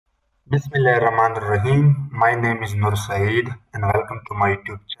Bismillahirrahmanirrahim. My name is Nur Saeed and welcome to my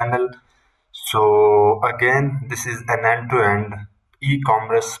YouTube channel. So again, this is an end-to-end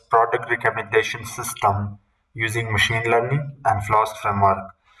e-commerce product recommendation system using machine learning and Flask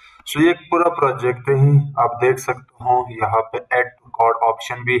framework. So ये एक पूरा project ही आप देख सकते हो यहाँ पे add to cart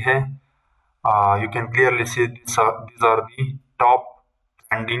option भी है. You can clearly see these are the top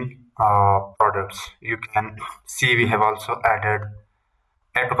trending products. You can see we have also added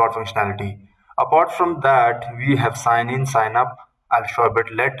add to cart functionality. Apart from that, we have sign in, sign up. I'll show a bit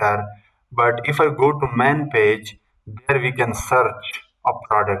later. But if I go to main page, there we can search a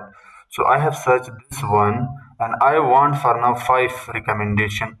product. So I have searched this one and I want for now 5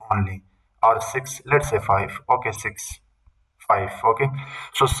 recommendation only or 6, let's say 5. Okay, 6, 5. Okay.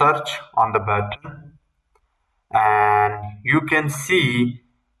 So search on the button and you can see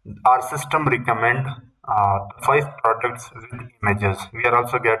our system recommend 5 products with images. We are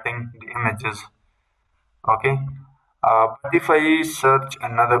also getting the images. Okay, but if I search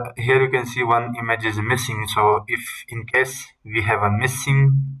another, here you can see one image is missing. So if in case we have a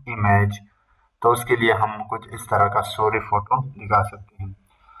missing image, तो उसके लिए हम कुछ इस तरह का story photo दिखा सकते हैं.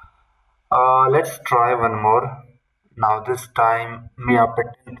 Let's try one more. Now this time मैं यहाँ पे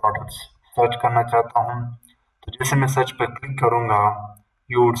 10 products search करना चाहता हूँ. तो जैसे मैं search पे click करूँगा,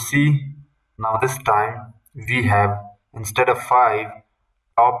 you would see now this time we have instead of 5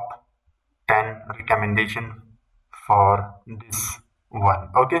 top 10 recommendation for this one.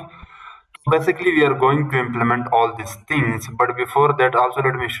 Okay, so basically we are going to implement all these things, but before that also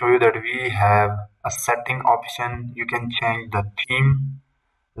let me show you that we have a setting option. You can change the theme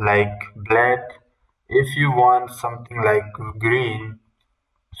like black. If you want something like green,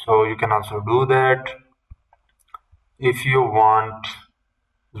 so you can also do that. If you want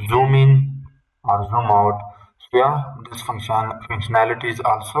zoom in or zoom out, so yeah, this functionality is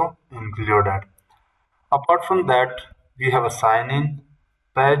also included. Apart from that, we have a sign in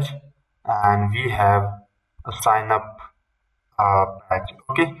page and we have a sign up page.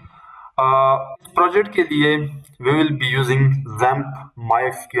 Okay, इस project के लिए we will be using XAMPP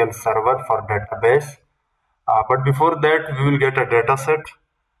MySQL server for database. But before that, we will get a data set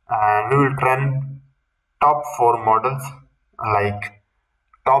and we will train top 4 models like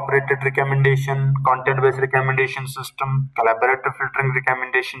top rated recommendation, content based recommendation system, collaborative filtering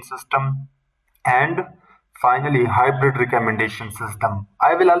recommendation system, and finally hybrid recommendation system.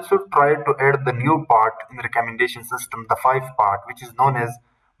 I will also try to add the new part in the recommendation system, the 5th part, which is known as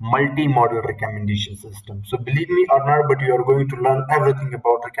multi-model recommendation system. So believe me or not, but you are going to learn everything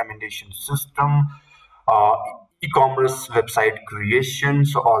about recommendation system, uh, e-commerce website creation,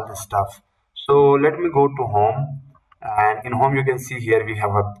 so all this stuff. So let me go to home, and in home you can see here we have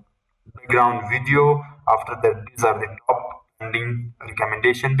a background video. After that, these are the top trending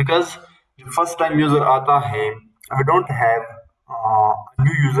recommendation. Because the first time user आता है, we don't have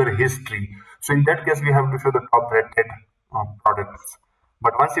new user history, so in that case we have to show the top rated products.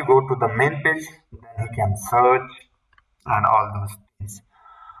 But once you go to the main page, then you can search and all those things.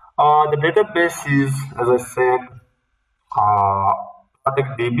 The database is, as I said,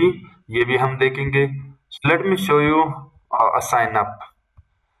 product DB. ये भी हम देखेंगे. So let me show you a sign up.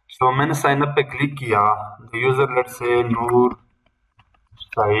 So मैंने sign up पे click किया. The user, let's say Noor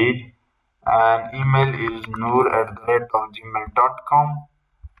Saeed, and email is noor@gmail.com,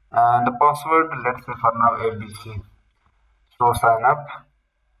 and the password, let's say for now ABC. So sign up.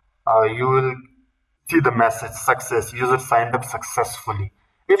 You will see the message success, user signed up successfully.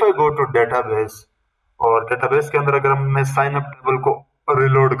 If I go to database, और database के अंदर अगर मैं sign up table को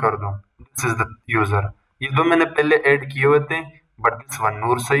reload कर दूं, this is the user. ये दो मैंने पहले add किए हुए थे, but this one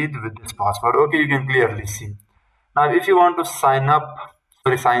Noor Saeed with this password. Okay, you can clearly see. Now if you want to sign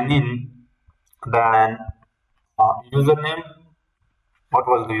in, then username, what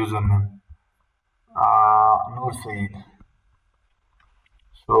was the username? Noor Saeed.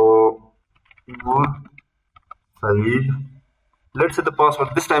 So Noor Saeed. Let's say the password.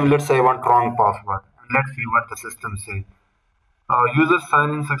 This time, let's say I want wrong password. Let's see what the system says. User sign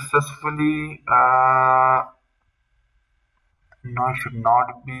in successfully. No, it should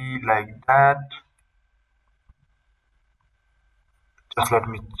not be like that. Just let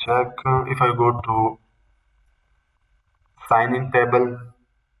me check. If I go to sign in table.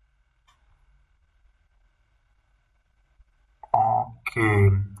 Okay.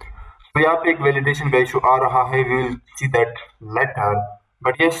 So यहाँ पे एक validation का issue आ रहा है. We will see that later.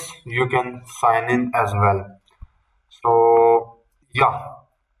 But yes, you can sign in as well. So yeah,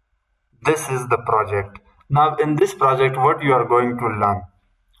 this is the project. Now in this project, what you are going to learn?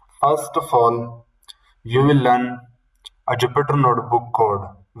 First of all, you will learn a Jupyter notebook code.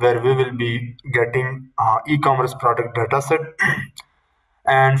 where we will be getting e-commerce product data set.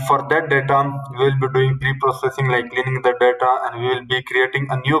 And for that data, we will be doing pre-processing like cleaning the data, and we will be creating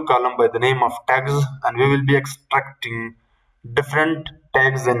a new column by the name of tags, and we will be extracting different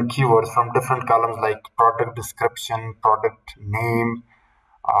tags and keywords from different columns like product description, product name,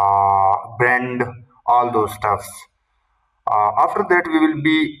 brand, all those stuffs. After that, we will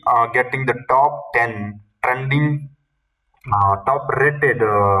be getting the top 10 trending, top rated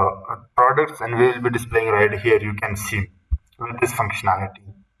products, and we will be displaying right here. You can see with this functionality.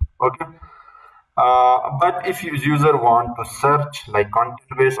 Okay. But if user want to search like content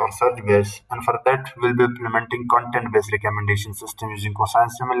based or search based, and for that we'll be implementing content based recommendation system using cosine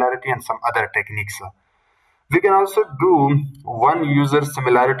similarity and some other techniques. We can also do one user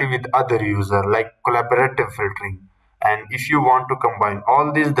similarity with other user like collaborative filtering. And if you want to combine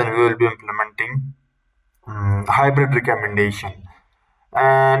all these, then we will be implementing hybrid recommendation.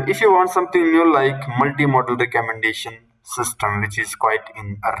 And if you want something new like multimodal recommendation system, which is quite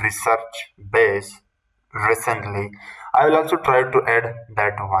in a research base recently, I will also try to add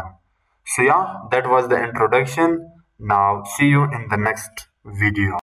that one. So yeah, that was the introduction. Now see you in the next video.